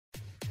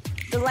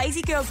The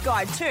Lazy Girl's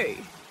Guide too.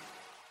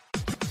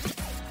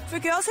 For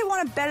girls who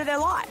want to better their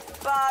life,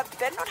 but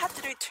better not have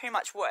to do too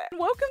much work.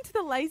 Welcome to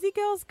the Lazy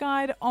Girl's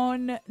Guide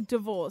on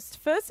divorce.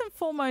 First and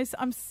foremost,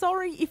 I'm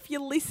sorry if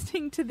you're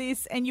listening to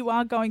this and you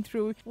are going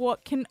through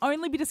what can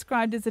only be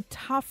described as a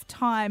tough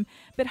time,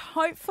 but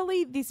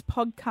hopefully this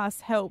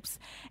podcast helps.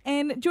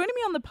 And joining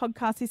me on the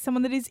podcast is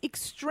someone that is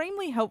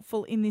extremely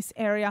helpful in this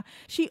area.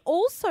 She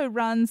also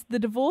runs the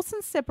Divorce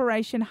and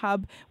Separation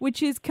Hub,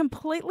 which is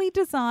completely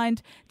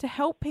designed to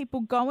help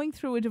people going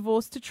through a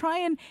divorce to try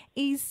and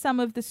ease some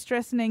of the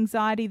stress and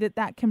anxiety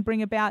that can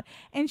bring about.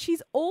 And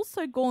she's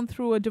also gone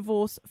through a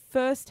divorce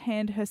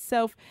firsthand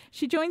herself.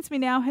 She joins me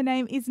now. Her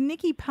name is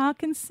Nikki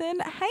Parkinson.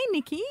 Hey,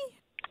 Nikki.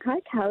 Hi,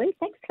 Carly.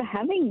 Thanks for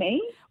having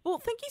me. Well,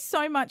 thank you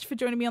so much for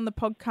joining me on the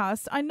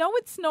podcast. I know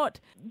it's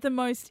not the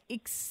most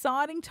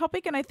exciting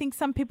topic, and I think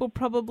some people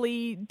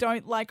probably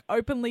don't like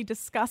openly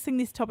discussing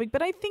this topic,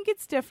 but I think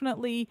it's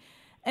definitely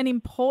an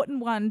important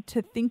one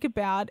to think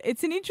about.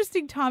 It's an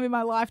interesting time in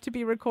my life to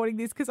be recording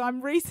this because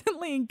I'm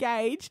recently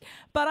engaged,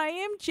 but I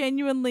am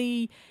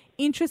genuinely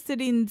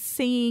interested in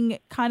seeing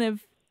kind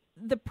of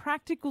the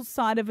practical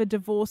side of a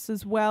divorce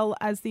as well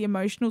as the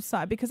emotional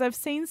side, because I've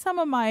seen some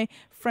of my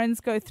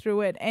friends go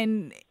through it,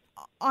 and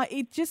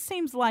it just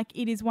seems like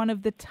it is one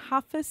of the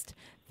toughest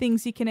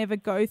things you can ever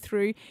go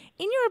through.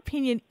 In your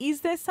opinion,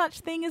 is there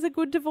such thing as a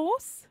good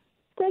divorce?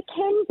 There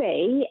can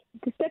be.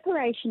 The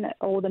separation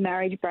or the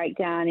marriage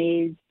breakdown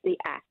is the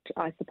act,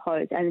 I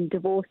suppose, and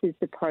divorce is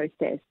the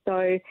process.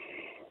 So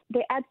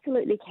there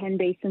absolutely can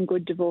be some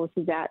good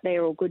divorces out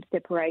there or good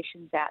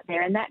separations out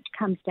there, and that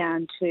comes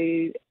down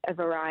to a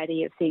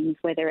variety of things,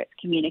 whether it's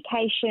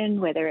communication,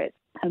 whether it's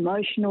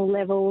emotional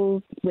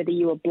levels, whether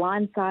you were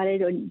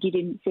blindsided or you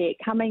didn't see it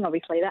coming.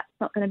 Obviously, that's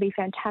not going to be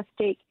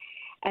fantastic.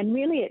 And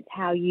really, it's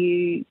how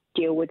you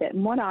deal with it.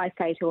 And what I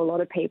say to a lot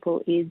of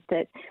people is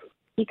that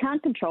you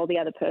can't control the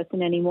other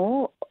person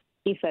anymore,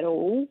 if at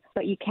all,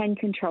 but you can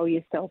control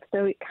yourself.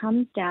 So it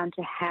comes down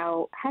to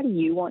how do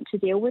you want to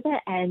deal with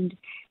it and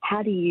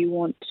how do you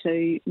want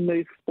to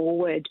move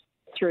forward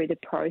through the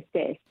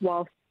process,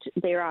 whilst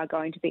there are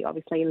going to be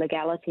obviously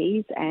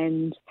legalities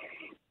and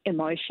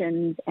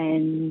emotions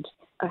and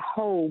a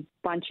whole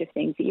bunch of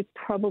things that you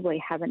probably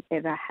haven't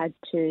ever had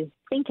to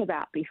think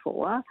about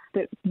before.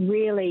 But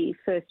really,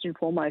 first and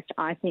foremost,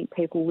 I think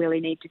people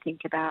really need to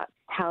think about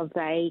how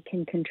they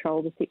can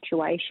control the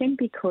situation,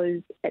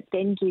 because it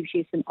then gives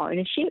you some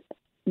ownership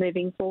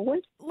moving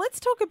forward. Let's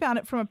talk about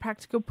it from a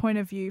practical point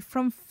of view.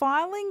 From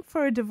filing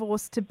for a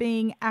divorce to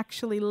being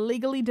actually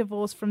legally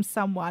divorced from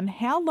someone,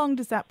 how long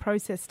does that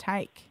process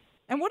take?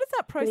 And what does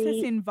that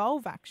process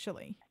involve,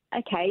 actually?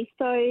 Okay,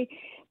 so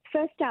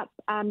first up,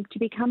 to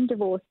become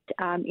divorced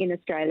in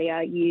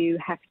Australia, you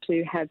have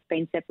to have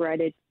been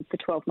separated for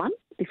 12 months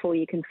before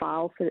you can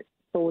file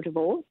for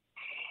divorce.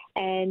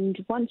 And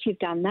once you've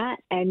done that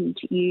and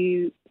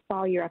you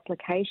file your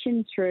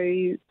application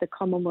through the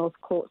Commonwealth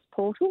Courts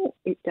portal,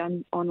 it's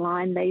done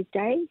online these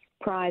days.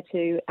 Prior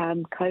to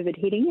COVID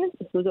hitting us,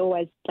 this was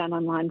always done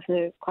online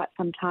for quite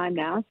some time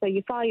now. So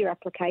you file your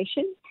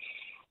application.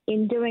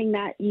 In doing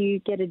that, you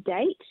get a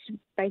date.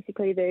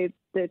 Basically, the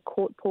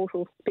court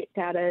portal spits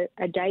out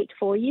a date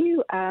for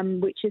you,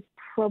 which is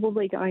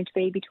probably going to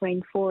be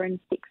between 4 and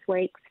 6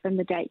 weeks from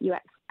the date you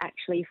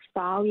actually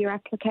file your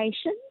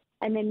application.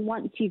 And then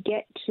once you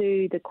get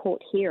to the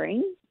court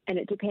hearing, and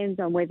it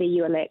depends on whether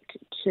you elect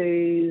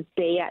to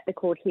be at the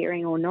court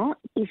hearing or not,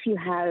 if you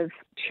have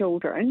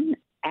children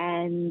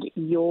and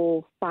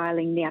you're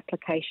filing the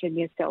application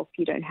yourself,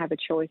 you don't have a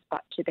choice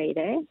but to be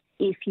there.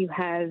 If you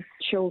have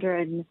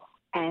children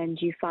and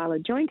you file a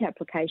joint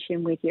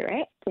application with your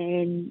ex,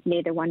 then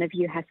neither one of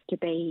you has to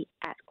be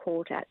at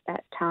court at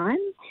that time.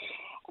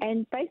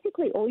 And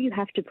basically all you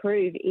have to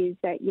prove is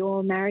that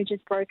your marriage is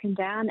broken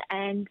down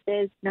and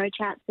there's no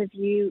chance of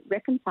you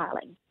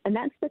reconciling. And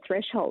that's the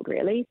threshold,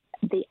 really.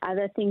 The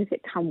other things that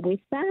come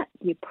with that,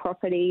 your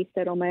property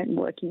settlement,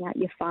 working out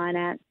your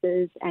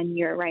finances and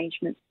your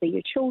arrangements for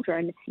your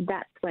children,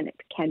 that's when it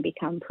can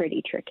become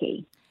pretty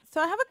tricky.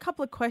 So I have a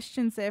couple of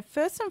questions there.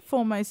 First and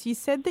foremost, you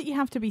said that you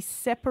have to be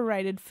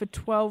separated for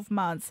 12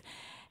 months.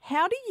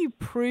 How do you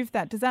prove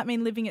that? Does that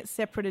mean living at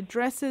separate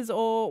addresses,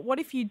 or what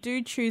if you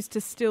do choose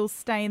to still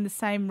stay in the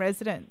same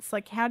residence?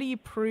 Like, how do you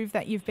prove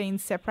that you've been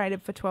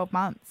separated for 12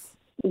 months?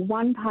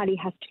 One party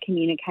has to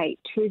communicate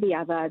to the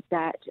other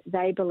that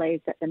they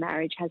believe that the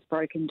marriage has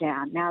broken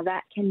down. Now,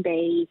 that can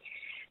be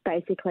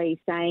basically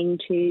saying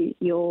to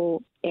your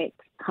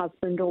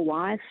ex-husband or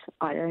wife,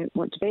 I don't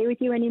want to be with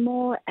you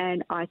anymore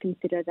and I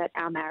consider that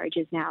our marriage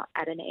is now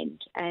at an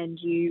end. And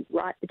you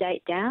write the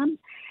date down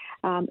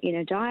in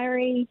a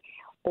diary,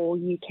 or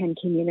you can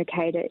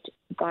communicate it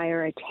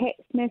via a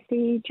text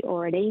message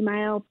or an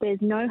email. There's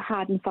no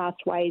hard and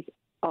fast ways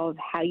of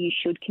how you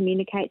should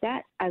communicate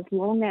that, as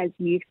long as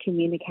you've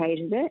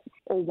communicated it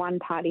or one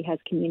party has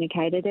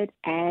communicated it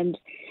and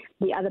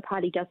the other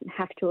party doesn't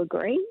have to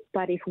agree.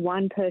 But if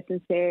one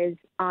person says,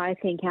 I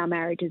think our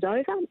marriage is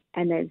over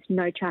and there's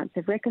no chance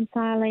of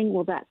reconciling,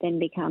 well, that then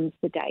becomes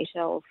the date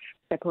of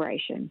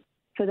separation.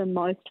 for the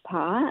most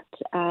part,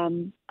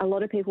 a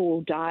lot of people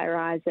will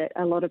diarise it.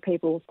 A lot of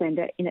people will send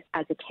it in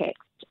as a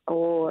text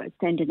or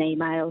send an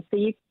email. So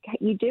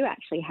you do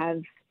actually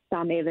have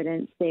some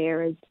evidence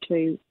there as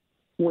to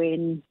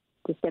when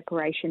the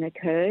separation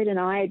occurred. And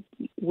I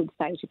would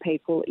say to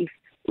people,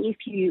 if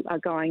you are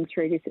going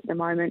through this at the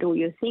moment or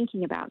you're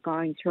thinking about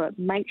going through it,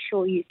 make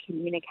sure you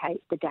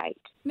communicate the date.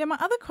 Now, my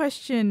other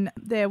question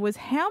there was,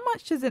 how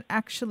much does it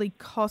actually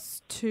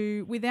cost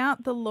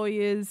without the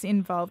lawyers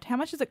involved, how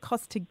much does it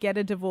cost to get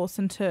a divorce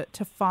and to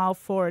file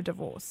for a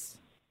divorce?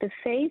 The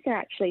fees are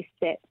actually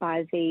set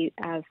by the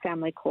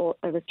Family Court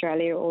of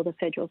Australia or the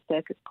Federal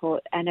Circuit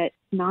Court, and it's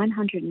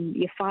 $900.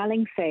 Your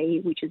filing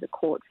fee, which is a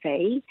court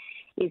fee,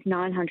 is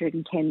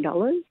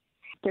 $910.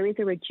 There is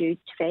a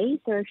reduced fee.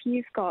 So if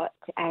you've got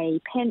a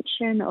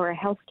pension or a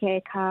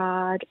healthcare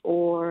card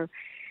or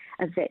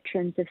a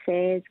Veterans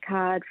Affairs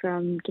card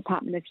from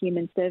Department of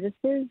Human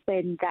Services,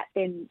 then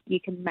you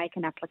can make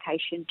an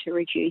application to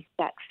reduce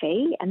that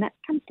fee, and that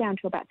comes down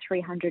to about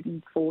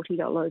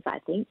 $340, I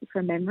think,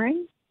 from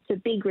memory. So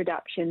big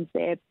reductions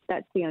there.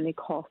 That's the only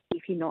cost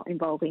if you're not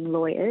involving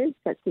lawyers.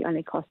 That's the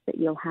only cost that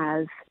you'll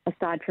have,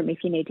 aside from if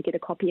you need to get a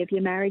copy of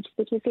your marriage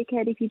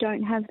certificate if you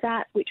don't have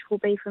that, which will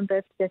be from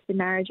birth, death and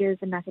marriages,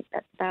 and I think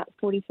that's about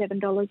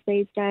 $47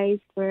 these days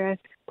for a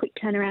quick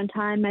turnaround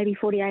time, maybe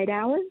 48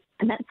 hours.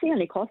 And that's the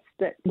only cost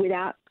that,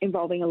 without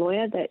involving a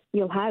lawyer, that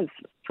you'll have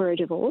for a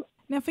divorce.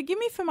 Now, forgive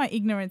me for my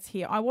ignorance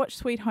here. I watched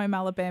Sweet Home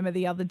Alabama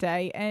the other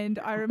day, and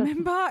I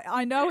remember,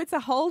 I know it's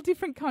a whole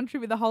different country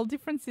with a whole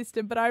different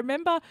system, but I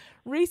remember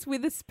Reese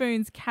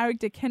Witherspoon's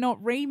character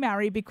cannot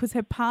remarry because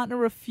her partner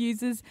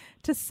refuses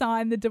to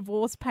sign the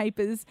divorce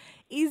papers.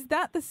 Is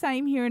that the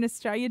same here in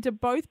Australia? Do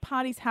both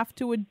parties have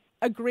to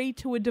agree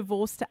to a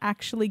divorce to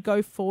actually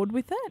go forward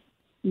with it?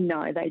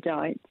 No, they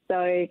don't.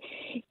 So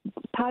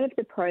part of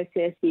the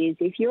process is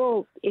if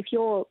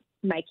you're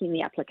making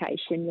the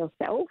application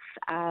yourself,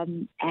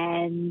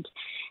 and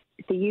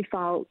so you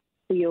file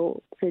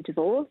for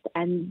divorce,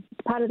 and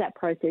part of that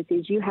process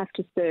is you have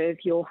to serve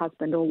your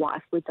husband or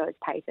wife with those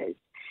papers.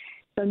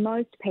 So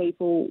most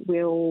people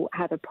will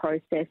have a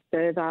process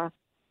server,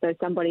 so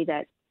somebody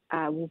that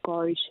will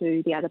go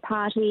to the other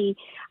party,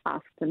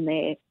 ask them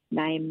their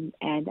name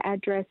and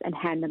address, and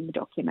hand them the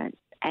documents.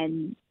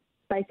 And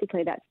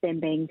basically that's them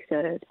being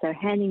served. So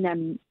handing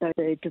them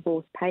the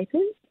divorce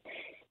papers.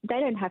 They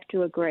don't have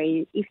to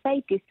agree. If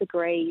they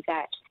disagree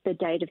that the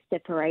date of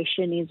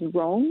separation is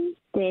wrong,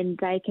 then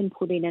they can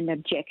put in an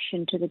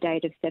objection to the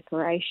date of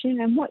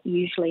separation. And what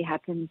usually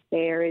happens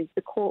there is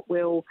the court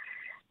will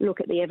look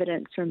at the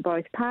evidence from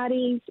both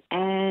parties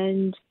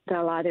and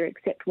they'll either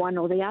accept one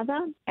or the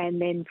other.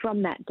 And then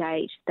from that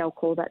date, they'll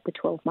call that the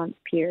 12-month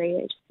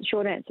period. The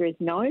short answer is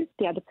no.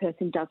 The other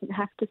person doesn't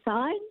have to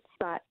sign.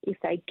 But if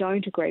they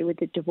don't agree with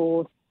the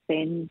divorce,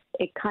 then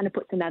it kind of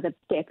puts another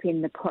step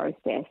in the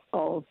process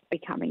of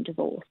becoming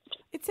divorced.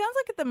 It sounds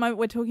like at the moment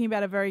we're talking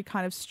about a very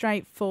kind of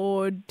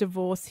straightforward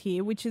divorce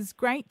here, which is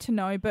great to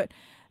know, but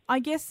I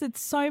guess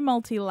it's so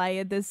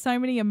multi-layered. There's so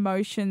many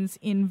emotions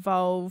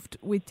involved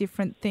with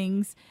different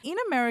things. In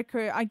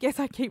America, I guess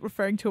I keep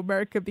referring to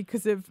America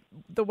because of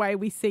the way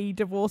we see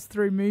divorce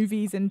through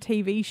movies and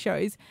TV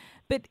shows,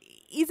 but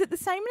is it the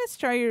same in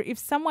Australia if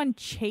someone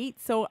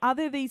cheats, or are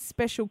there these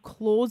special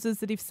clauses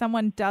that if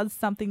someone does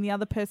something, the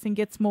other person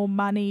gets more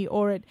money,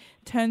 or it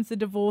turns the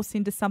divorce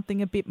into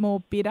something a bit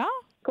more bitter?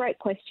 Great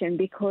question,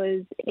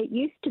 because it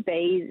used to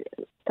be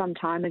some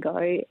time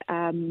ago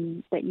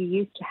that you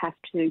used to have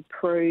to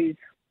prove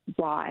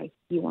why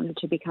you wanted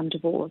to become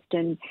divorced.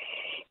 And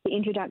the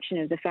introduction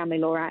of the Family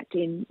Law Act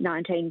in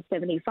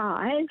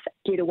 1975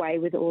 did away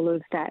with all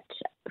of that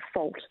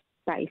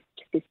fault-based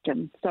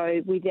system.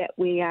 So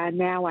we are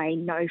now a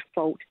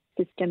no-fault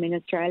system in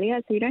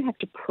Australia, so you don't have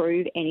to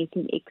prove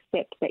anything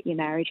except that your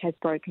marriage has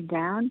broken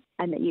down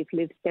and that you've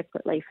lived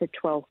separately for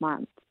 12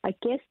 months. I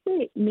guess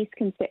the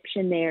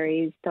misconception there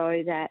is,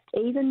 though, that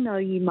even though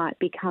you might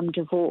become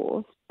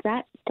divorced,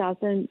 that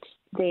doesn't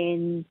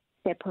then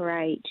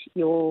separate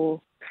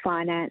your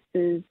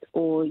finances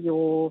or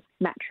your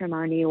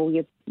matrimony or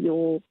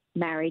your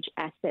marriage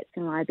assets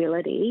and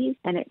liabilities,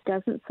 and it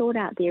doesn't sort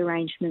out the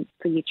arrangements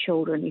for your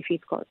children if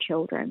you've got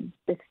children.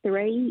 The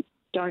three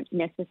don't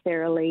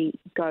necessarily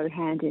go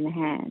hand in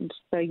hand.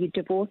 So your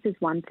divorce is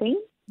one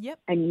thing, yep,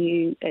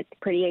 and it's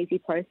a pretty easy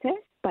process.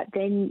 But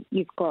then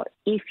you've got,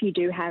 if you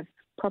do have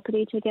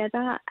property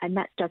together, and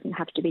that doesn't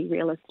have to be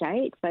real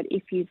estate, but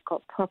if you've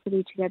got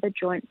property together,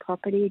 joint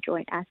property,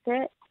 joint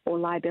assets, or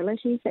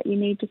liabilities that you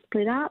need to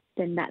split up,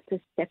 then that's a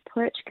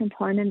separate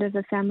component of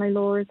the family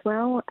law as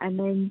well. And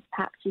then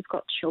perhaps you've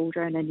got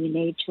children and you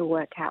need to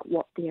work out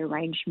what the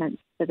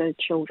arrangements for those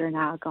children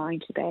are going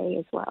to be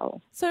as well.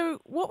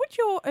 So what would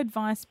your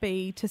advice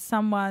be to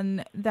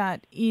someone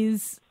that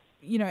is,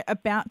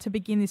 about to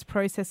begin this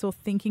process or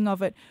thinking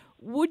of it?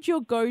 Would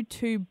your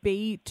go-to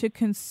be to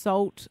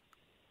consult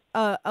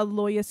a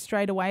lawyer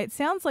straight away? It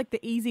sounds like the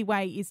easy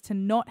way is to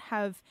not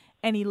have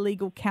any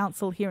legal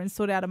counsel here and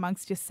sort out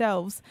amongst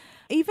yourselves.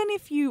 Even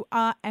if you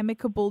are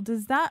amicable,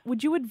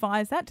 would you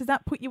advise that? Does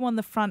that put you on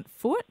the front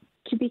foot?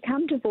 To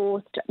become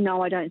divorced,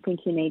 no, I don't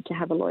think you need to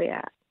have a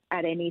lawyer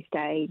at any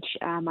stage.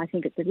 I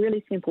think it's a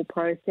really simple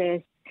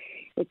process.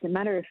 It's a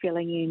matter of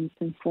filling in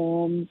some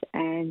forms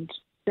and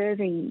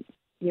serving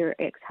your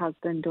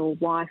ex-husband or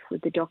wife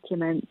with the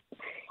documents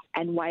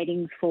and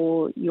waiting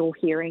for your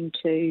hearing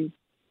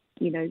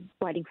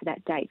waiting for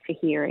that date for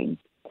hearing.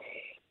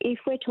 If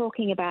we're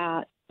talking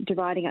about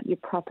dividing up your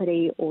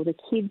property or the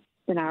kids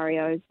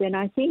scenarios, then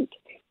I think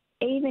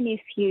even if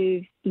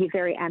you're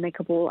very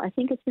amicable, I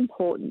think it's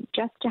important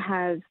just to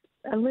have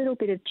a little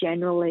bit of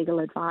general legal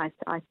advice,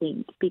 I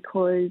think,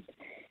 because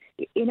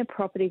in a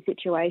property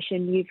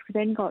situation, you've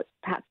then got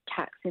perhaps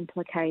tax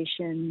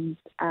implications.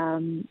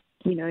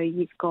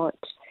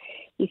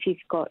 If you've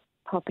got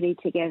property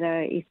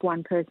together, if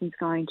one person's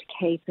going to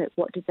keep it,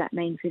 what does that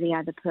mean for the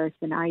other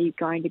person? Are you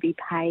going to be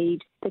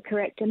paid the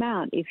correct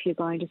amount if you're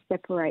going to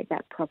separate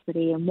that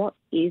property? And what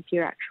is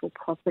your actual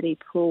property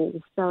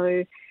pool?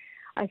 So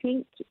I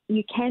think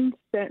you can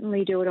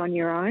certainly do it on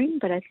your own,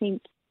 but I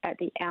think at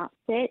the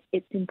outset,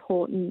 it's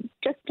important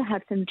just to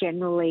have some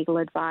general legal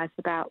advice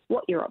about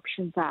what your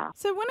options are.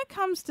 So when it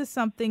comes to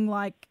something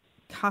like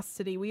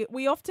custody,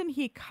 we often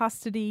hear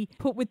custody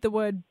put with the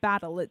word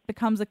battle. It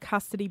becomes a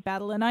custody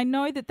battle. And I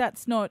know that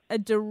that's not a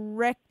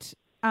direct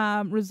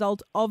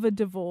result of a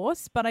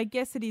divorce, but I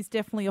guess it is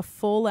definitely a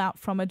fallout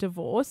from a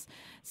divorce.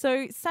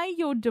 So say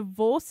your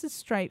divorce is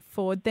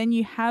straightforward, then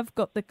you have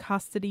got the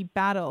custody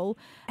battle.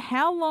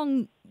 How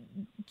long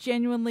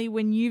genuinely,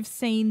 when you've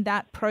seen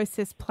that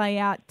process play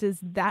out, does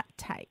that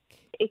take?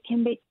 It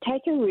can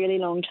take a really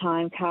long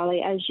time,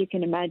 Carly. As you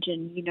can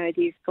imagine,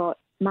 you've got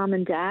mum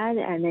and dad,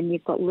 and then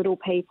you've got little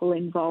people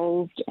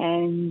involved.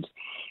 And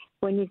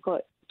when you've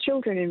got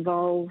children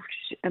involved,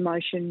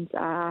 emotions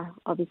are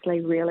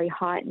obviously really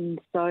heightened.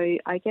 So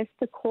I guess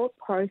the court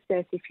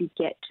process, if you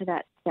get to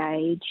that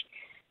stage,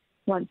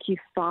 once you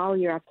file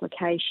your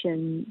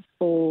application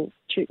for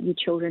your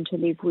children to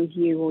live with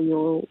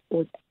you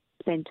or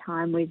spend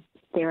time with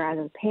their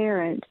other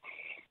parent,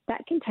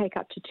 that can take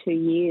up to 2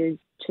 years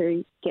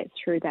to get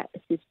through that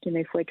system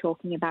if we're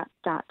talking about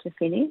start to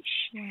finish.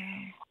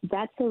 Wow.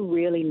 That's a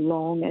really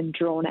long and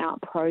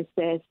drawn-out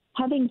process.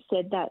 Having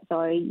said that,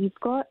 though, you've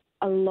got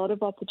a lot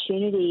of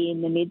opportunity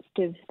in the midst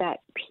of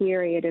that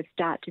period of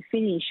start to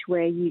finish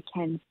where you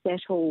can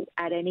settle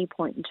at any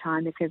point in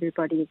time if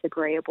everybody is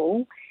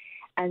agreeable.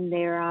 And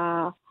there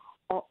are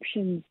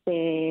options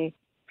there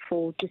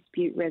for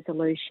dispute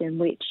resolution,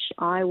 which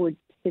I would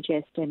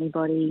suggest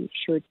anybody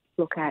should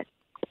look at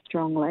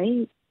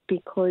strongly,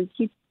 because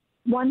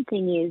one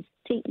thing is,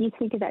 you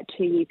think of that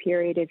 2-year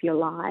period of your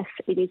life,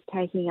 it is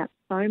taking up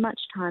so much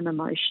time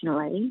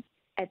emotionally.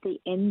 At the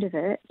end of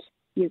it,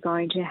 you're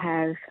going to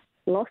have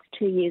lost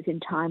 2 years in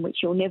time,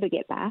 which you'll never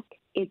get back.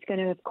 It's going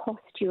to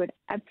cost you an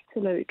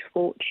absolute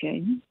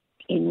fortune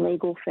in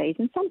legal fees,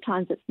 and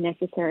sometimes it's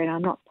necessary, and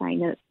I'm not saying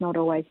that it's not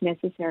always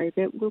necessary,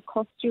 but it will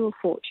cost you a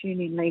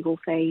fortune in legal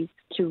fees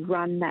to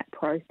run that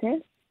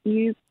process.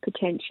 You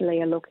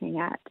potentially are looking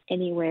at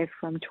anywhere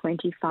from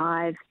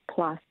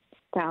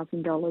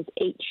 $25,000+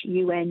 each,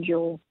 you and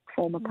your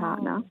former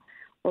partner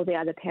or the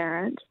other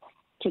parent,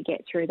 to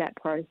get through that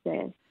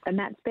process. And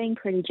that's being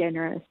pretty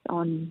generous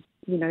on,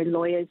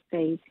 lawyers'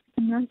 fees.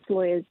 Most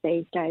lawyers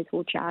these days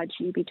will charge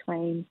you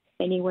between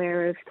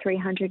anywhere of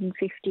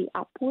 $350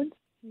 upwards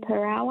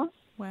per hour.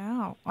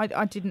 Wow.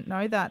 I didn't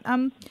know that.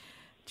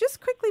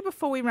 Just quickly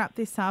before we wrap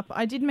this up,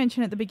 I did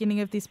mention at the beginning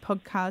of this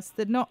podcast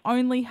that not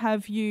only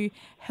have you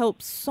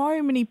helped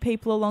so many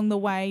people along the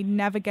way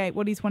navigate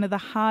what is one of the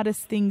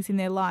hardest things in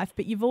their life,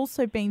 but you've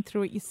also been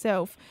through it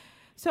yourself.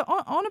 So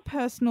on a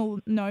personal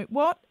note,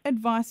 what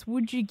advice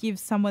would you give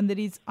someone that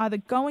is either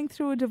going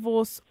through a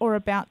divorce or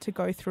about to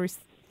go through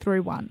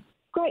one?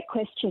 Great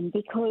question,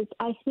 because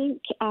I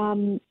think,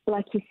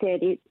 like you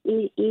said, it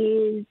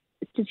is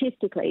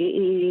statistically, it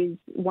is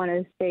one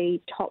of the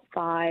top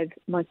 5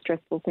 most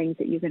stressful things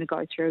that you're going to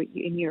go through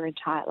in your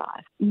entire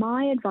life.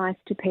 My advice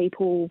to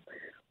people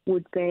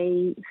would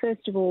be,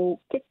 first of all,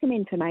 get some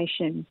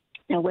information.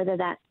 Now, whether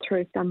that's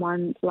through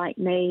someone like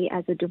me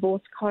as a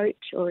divorce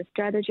coach or a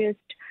strategist,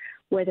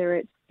 whether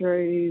it's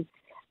through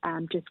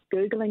just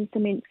Googling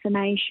some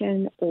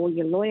information or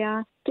your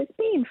lawyer, just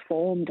be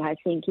informed, I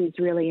think, is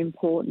really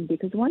important,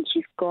 because once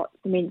you've got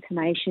some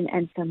information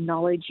and some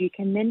knowledge, you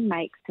can then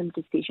make some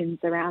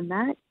decisions around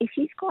that. If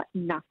you've got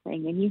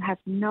nothing and you have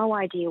no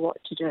idea what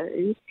to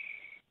do,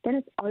 then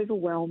it's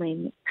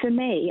overwhelming. For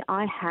me,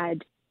 I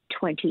had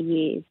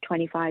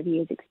 25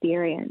 years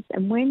experience,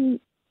 and when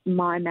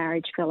my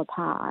marriage fell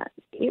apart,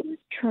 it was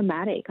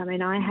traumatic. I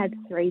mean, I had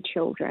 3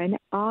 children.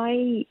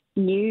 I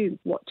knew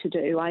what to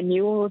do. I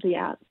knew all of the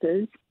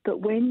answers.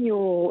 But when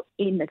you're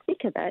in the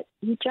thick of it,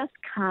 you just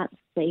can't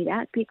see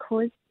that,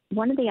 because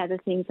one of the other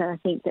things that I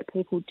think that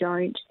people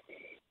don't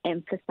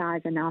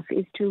emphasise enough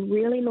is to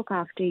really look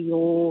after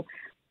your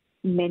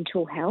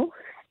mental health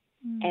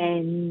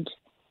and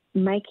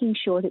making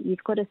sure that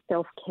you've got a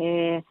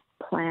self-care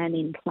plan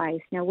in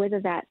place. Now,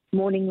 whether that's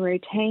morning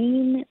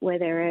routine,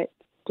 whether it's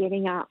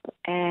getting up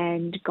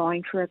and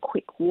going for a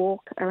quick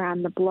walk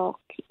around the block.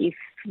 If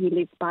you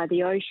live by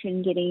the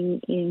ocean,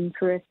 getting in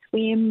for a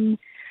swim,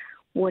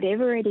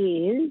 whatever it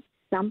is,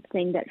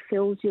 something that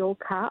fills your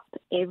cup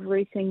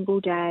every single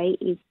day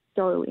is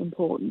so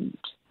important.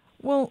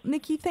 Well,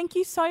 Nikki, thank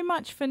you so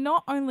much for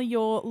not only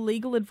your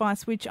legal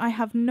advice, which I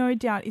have no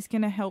doubt is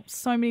going to help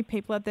so many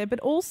people out there, but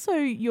also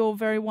your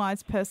very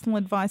wise personal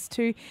advice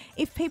too.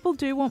 If people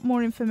do want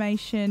more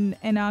information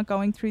and are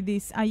going through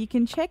this, you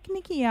can check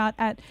Nikki out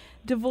at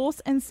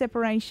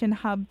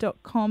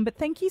divorceandseparationhub.com. But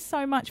thank you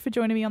so much for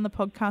joining me on the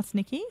podcast,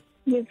 Nikki.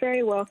 You're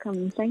very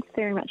welcome. Thanks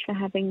very much for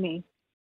having me.